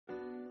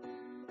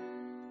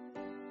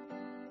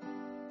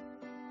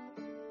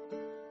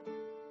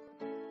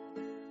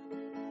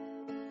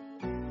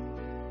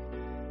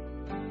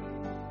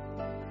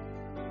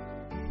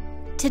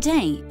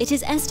Today, it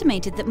is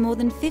estimated that more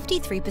than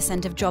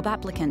 53% of job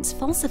applicants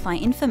falsify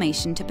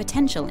information to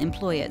potential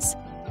employers.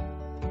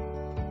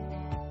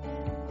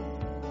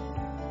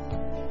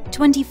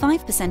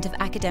 25% of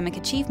academic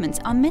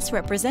achievements are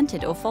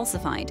misrepresented or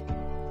falsified.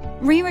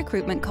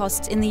 Re-recruitment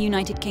costs in the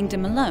United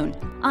Kingdom alone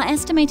are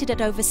estimated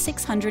at over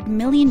 $600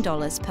 million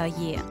per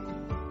year.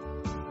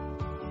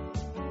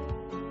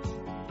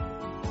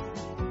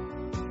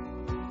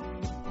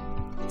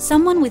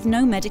 Someone with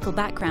no medical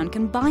background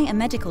can buy a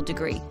medical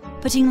degree,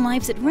 putting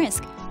lives at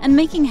risk and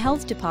making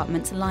health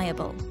departments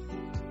liable.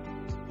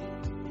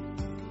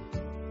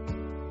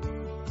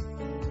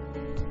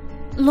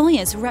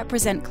 Lawyers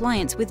represent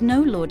clients with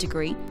no law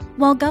degree,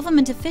 while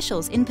government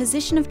officials in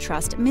position of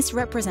trust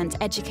misrepresent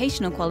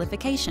educational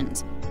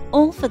qualifications,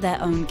 all for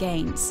their own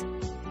gains.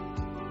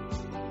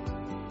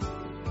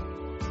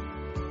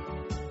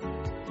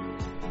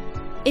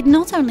 It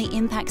not only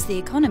impacts the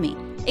economy,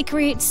 it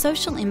creates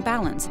social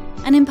imbalance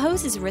and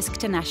imposes risk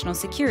to national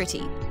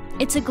security.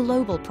 It's a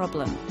global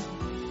problem.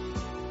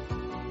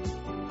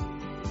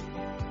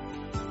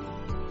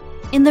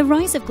 In the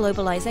rise of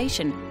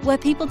globalization, where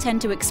people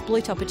tend to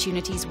exploit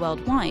opportunities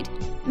worldwide,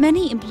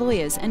 many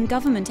employers and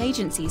government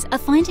agencies are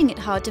finding it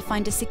hard to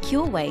find a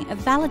secure way of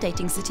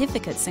validating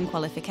certificates and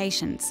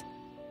qualifications.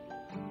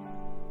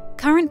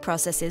 Current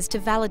processes to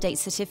validate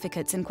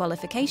certificates and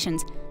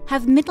qualifications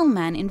have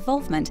middleman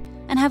involvement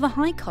and have a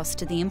high cost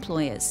to the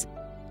employers.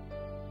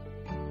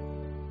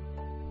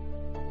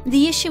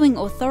 The issuing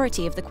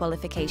authority of the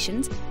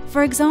qualifications,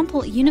 for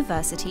example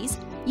universities,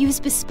 use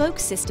bespoke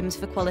systems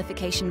for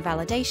qualification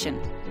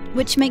validation,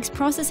 which makes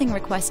processing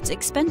requests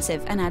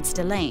expensive and adds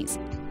delays,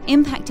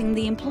 impacting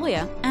the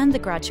employer and the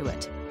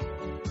graduate.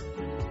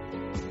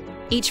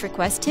 Each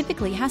request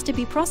typically has to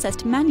be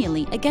processed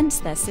manually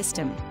against their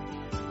system.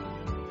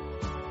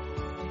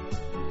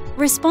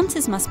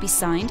 Responses must be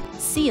signed,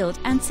 sealed,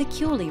 and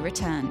securely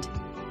returned.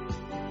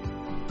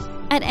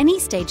 At any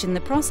stage in the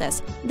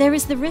process, there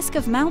is the risk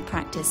of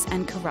malpractice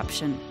and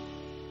corruption.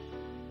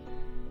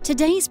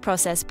 Today's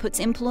process puts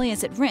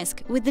employers at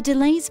risk, with the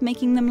delays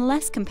making them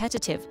less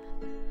competitive,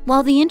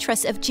 while the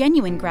interest of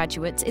genuine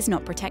graduates is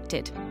not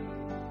protected.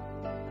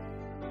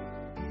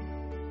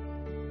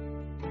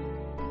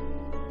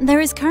 There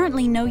is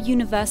currently no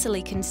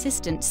universally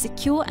consistent,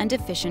 secure and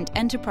efficient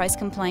enterprise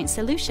compliance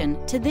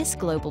solution to this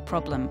global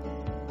problem.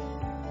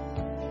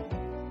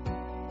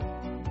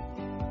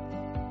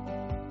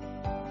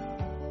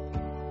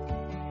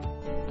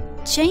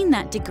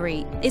 ChainThat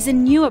Degree is a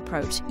new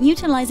approach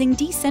utilizing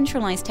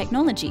decentralized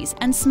technologies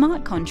and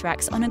smart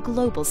contracts on a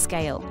global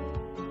scale.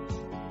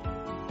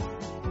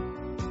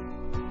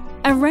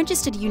 A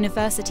registered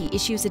university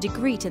issues a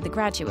degree to the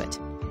graduate.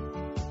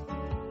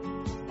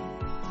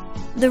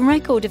 The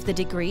record of the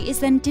degree is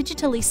then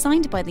digitally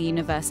signed by the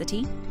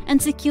university and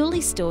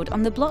securely stored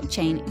on the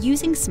blockchain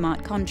using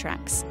smart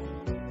contracts.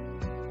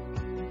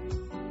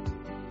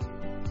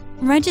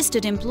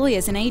 Registered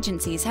employers and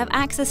agencies have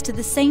access to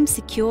the same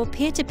secure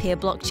peer-to-peer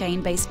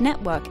blockchain-based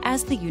network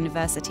as the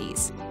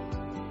universities.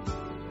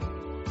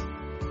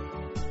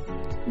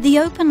 The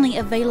openly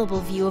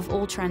available view of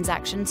all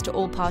transactions to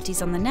all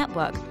parties on the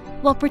network,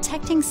 while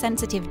protecting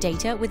sensitive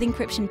data with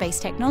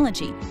encryption-based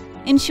technology,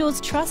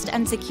 ensures trust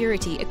and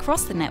security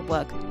across the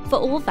network for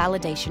all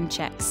validation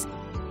checks.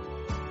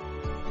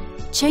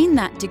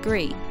 ChainThat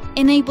Degree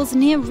enables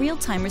near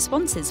real-time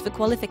responses for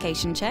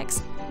qualification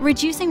checks,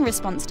 reducing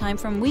response time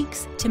from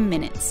weeks to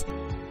minutes.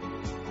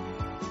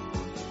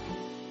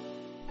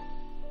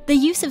 The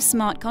use of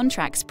smart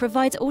contracts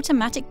provides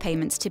automatic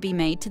payments to be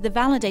made to the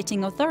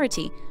validating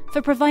authority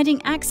for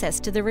providing access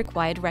to the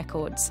required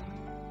records.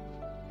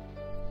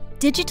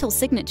 Digital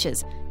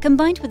signatures,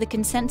 combined with a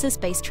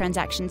consensus-based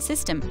transaction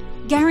system,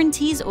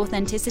 guarantees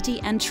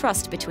authenticity and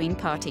trust between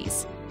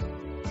parties.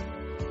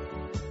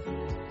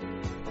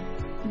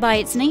 By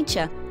its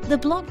nature, the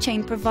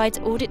blockchain provides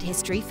audit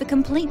history for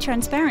complete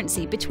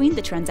transparency between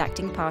the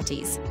transacting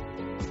parties.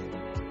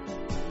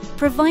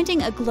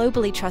 Providing a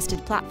globally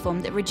trusted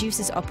platform that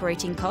reduces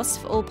operating costs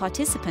for all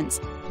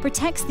participants,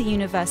 protects the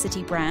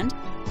university brand,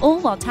 all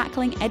while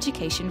tackling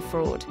education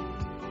fraud.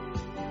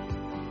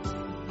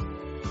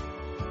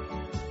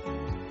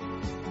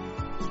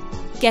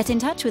 Get in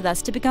touch with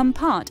us to become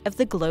part of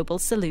the global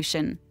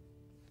solution.